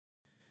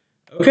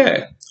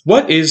Okay.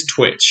 What is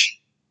Twitch?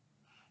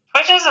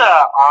 Twitch is an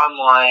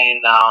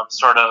online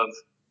sort of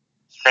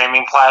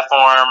streaming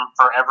platform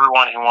for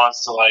everyone who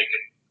wants to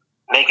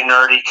make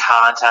nerdy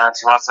content,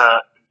 who wants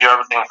to do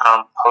everything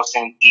from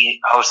hosting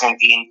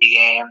D&D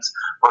games,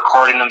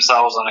 recording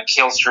themselves on a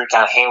kill streak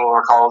on Halo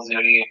or Call of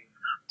Duty,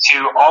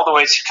 to all the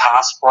way to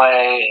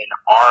cosplay and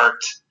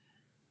art.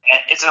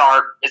 And it's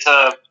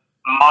a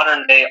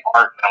modern day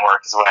art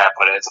network is the way I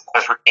put it. It's a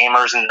place where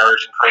gamers and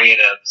nerds and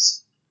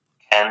creatives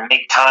can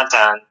make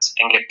content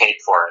and get paid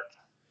for it.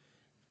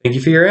 Thank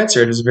you for your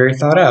answer. It is very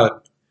thought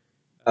out.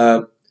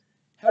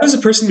 How does a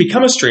person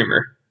become a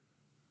streamer?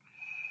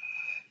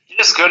 You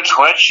just go to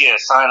Twitch, you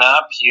sign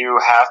up, you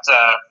have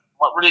to.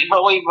 All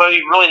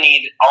you really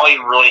need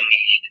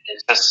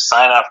is just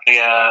sign up to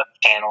a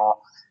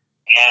channel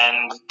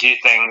and do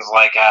things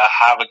like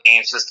have a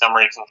game system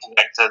where you can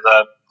connect to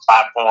the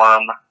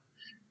platform,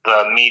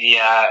 the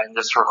media, and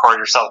just record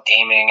yourself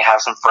gaming,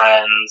 have some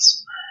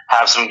friends,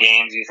 have some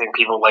games you think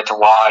people would like to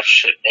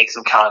watch, make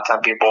some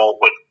content people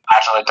would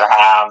actually like to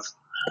have.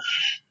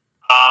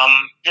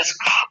 Just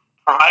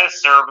provide a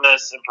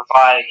service and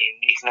provide a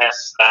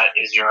uniqueness that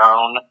is your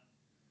own,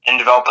 and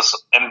develop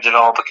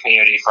a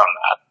community from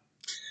that.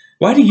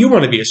 Why do you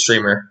want to be a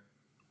streamer?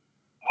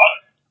 What?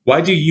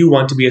 Why do you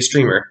want to be a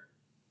streamer?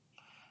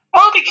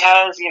 Well,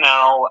 because,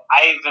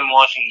 I've been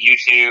watching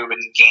YouTube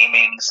and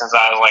gaming since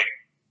I was, 8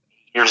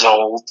 years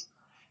old.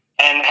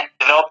 And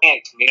developing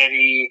a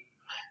community,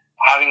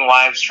 having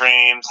live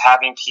streams,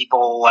 having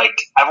people,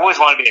 I've always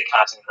wanted to be a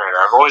content creator.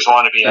 I've always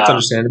wanted to be That's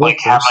understandable,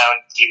 have my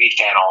own TV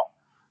channel.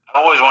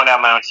 I've always wanted to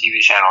have my own TV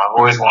channel. I've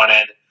always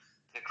wanted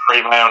to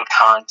create my own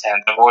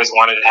content. I've always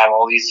wanted to have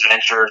all these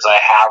adventures I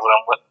have when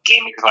I'm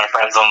gaming with my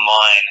friends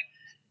online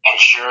and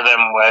share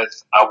them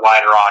with a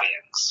wider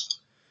audience.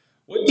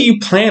 What do you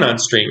plan on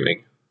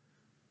streaming?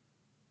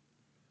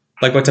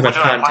 Like what type of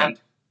content?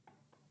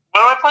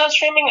 When I plan on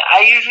streaming,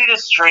 I usually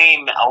just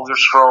stream Elder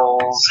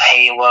Scrolls,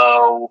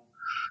 Halo.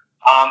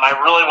 I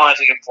really want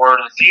to take it forward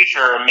in the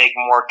future and make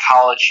more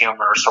college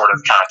humor sort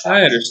of content.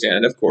 I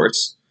understand, of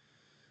course.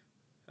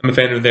 I'm a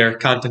fan of their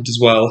content as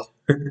well.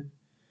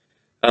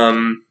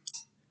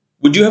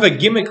 Would you have a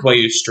gimmick while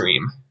you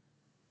stream?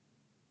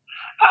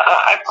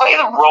 I play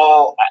the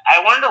role. I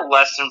learned a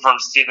lesson from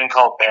Stephen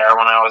Colbert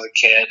when I was a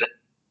kid,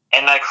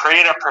 and I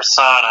created a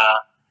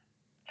persona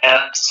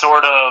and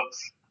sort of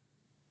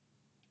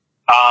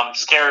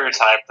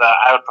stereotype that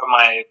I would put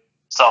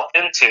myself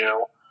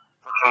into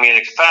for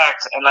comedic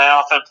effect, and I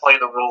often play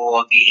the role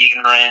of the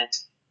ignorant,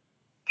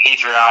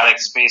 patriotic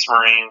space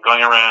marine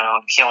going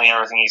around killing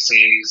everything he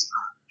sees,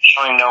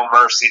 showing no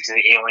mercy to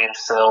the alien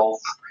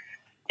filth.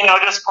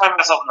 Just putting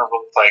myself in a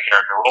role-play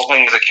character,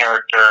 role-playing as a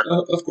character.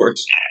 Of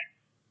course.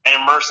 And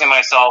immersing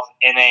myself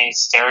in a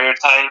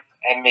stereotype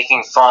and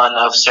making fun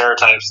of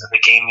stereotypes in the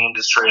gaming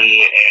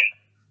industry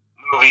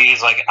and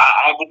movies.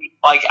 I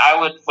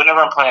would,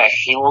 whenever I'm playing a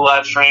Halo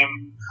live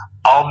stream,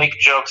 I'll make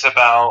jokes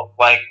about,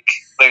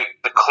 the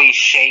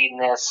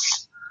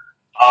clichéness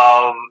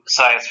of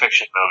science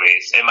fiction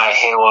movies in my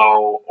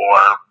Halo or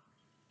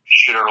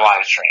shooter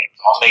live streams.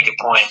 I'll make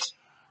a point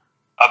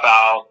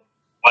about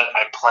what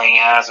I'm playing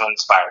as and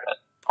inspired it.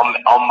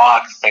 I'll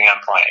mock the thing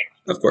I'm playing.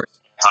 Of course.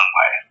 In some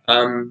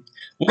way.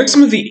 What are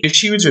some of the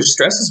issues or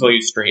stresses while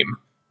you stream?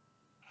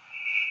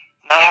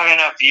 Not having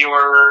enough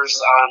viewers,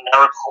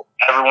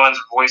 everyone's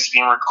voice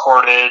being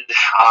recorded,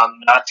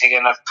 not taking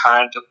enough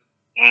time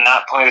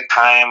not putting the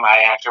time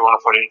I actually want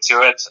to put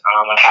into it.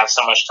 I have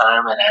so much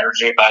time and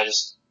energy, but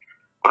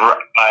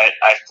I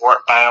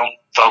don't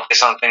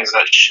focus on things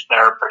that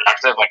are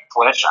productive, like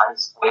Twitch. I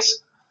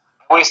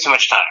waste too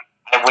much time.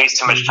 I waste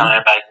too much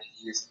time by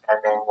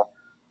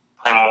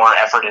putting more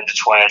effort into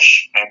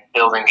Twitch and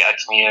building a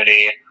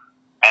community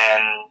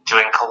and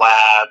doing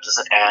collabs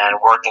and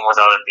working with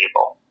other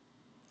people.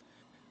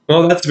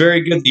 Well, that's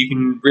very good that you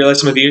can realize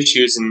some of the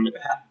issues. And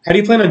how do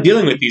you plan on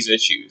dealing with these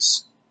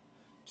issues?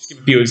 Just give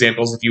a few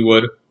examples if you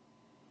would.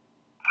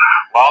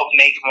 Well,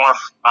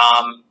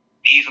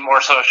 use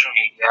more social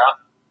media,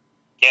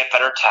 get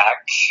better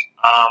tech,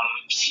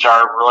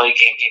 start really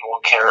getting people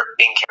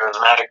being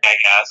charismatic, I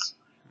guess,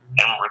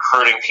 and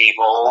recruiting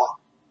people,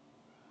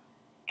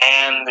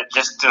 and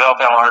just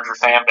developing a larger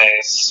fan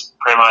base,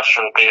 pretty much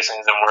for the biggest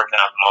things I'm working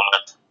on at the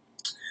moment.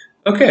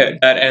 Okay,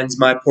 that ends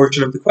my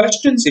portion of the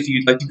questions. If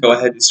you'd like to go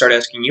ahead and start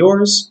asking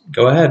yours,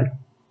 go ahead.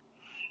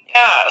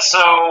 Yeah,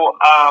 so,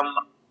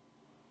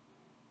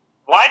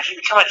 why did you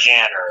become a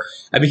janitor?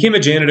 I became a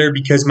janitor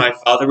because my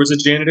father was a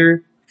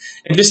janitor,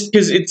 and just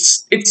because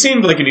it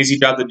seemed like an easy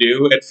job to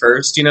do at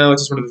first,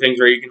 it's just one of the things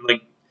where you can,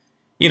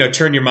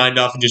 turn your mind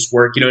off and just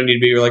work. You don't need to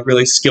be,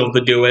 really skilled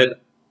to do it.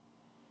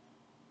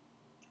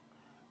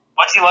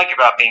 What do you like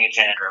about being a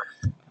janitor?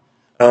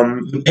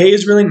 The pay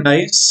is really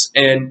nice,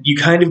 and you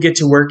kind of get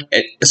to work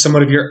at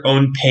somewhat of your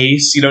own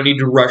pace. You don't need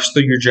to rush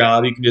through your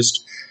job. You can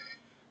just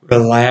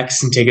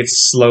relax and take it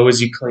slow as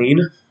you clean.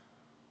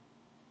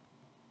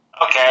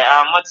 Okay,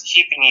 what's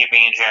keeping you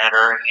being a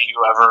janitor?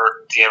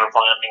 Do you ever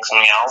plan on being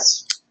something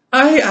else?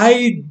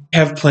 I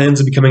have plans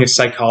of becoming a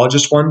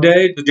psychologist one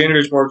day. The janitor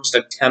is more just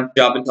a temp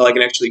job until I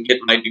can actually get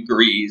my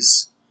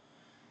degrees.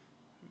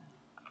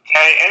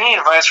 Okay, any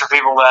advice for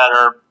people that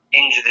are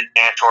into the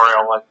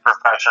janitorial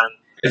profession?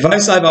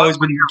 Advice I've always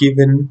been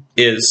given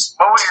is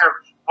What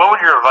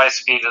would your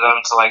advice be to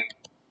them to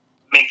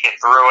make it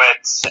through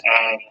it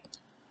and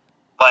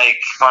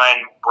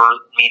find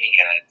meaning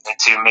in it and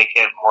to make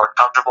it more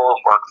comfortable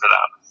and work for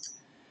them?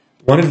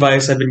 one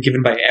advice I've been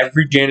given by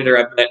every janitor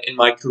I've met in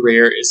my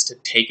career is to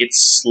take it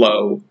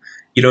slow.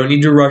 You don't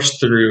need to rush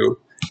through.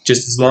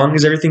 Just as long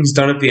as everything's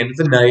done at the end of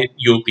the night,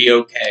 you'll be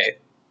okay.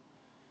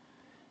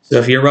 So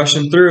if you're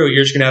rushing through,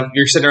 you're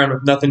sitting around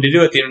with nothing to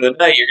do at the end of the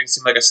night, you're gonna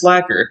seem like a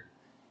slacker.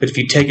 But if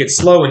you take it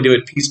slow and do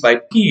it piece by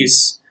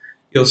piece,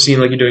 you'll seem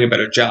like you're doing a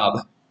better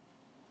job.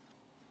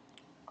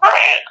 All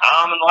right.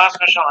 And the last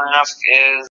question I'll ask is,